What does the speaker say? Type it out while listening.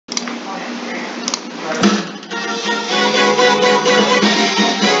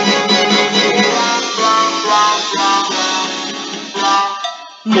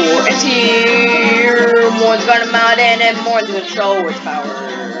Morton's here. Morton's gonna mount in and Morton's gonna show its power.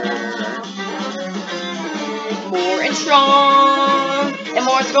 Morton strong, and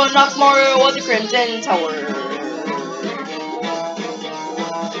Morton's gonna knock Mario at the Crimson Tower.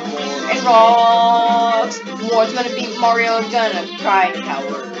 Morton rocks. Morton's gonna beat Mario, gonna cry in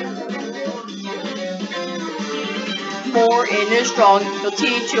tower. Morton is strong, he'll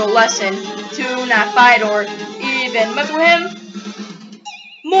teach you a lesson to not fight or even mess with him.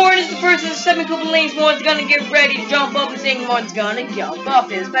 Morton is the person in 7 couple lanes. Morton's gonna get ready to jump up and sing. Morton's gonna jump off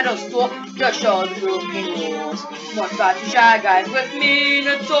his pedestal. Just show the grouping rules. Morton's got 2 shy guys with me. And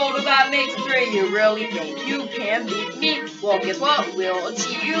a total that makes 3. You really think you can beat me? Well, guess what? We'll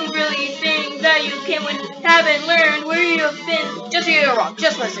see. You really think that you can win? Haven't learned where you've been. Just hear it wrong.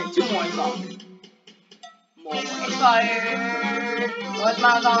 Just listen to Morton's song. Morton's fired. Morton's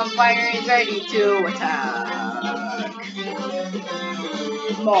mouth on fire. He's ready to attack.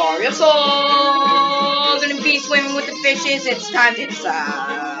 Mario Soul gonna be swimming with the fishes. It's time to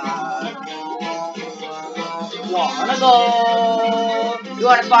decide. Wanna go? You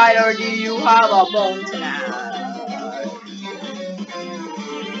wanna fight or do you have a bone tonight?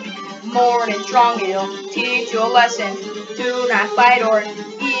 Morton strong, he'll teach you a lesson. Do not fight or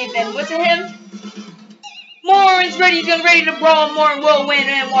even listen to him. Morton's ready, he's gonna ready to brawl. Morton will win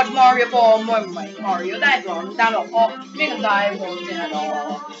and watch Mario fall. Mario that wrong, down the hall. Make him die, won't win at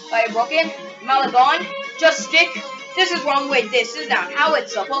all. Are you broken? Malagon? Just stick? This is wrong way, this is not how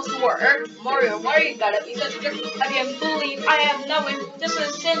it's supposed to work. Mario, why you gotta be such a jerk? I can't believe I have no one. Just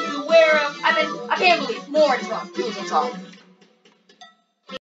listen to where I can't believe Morton's wrong. Do some song.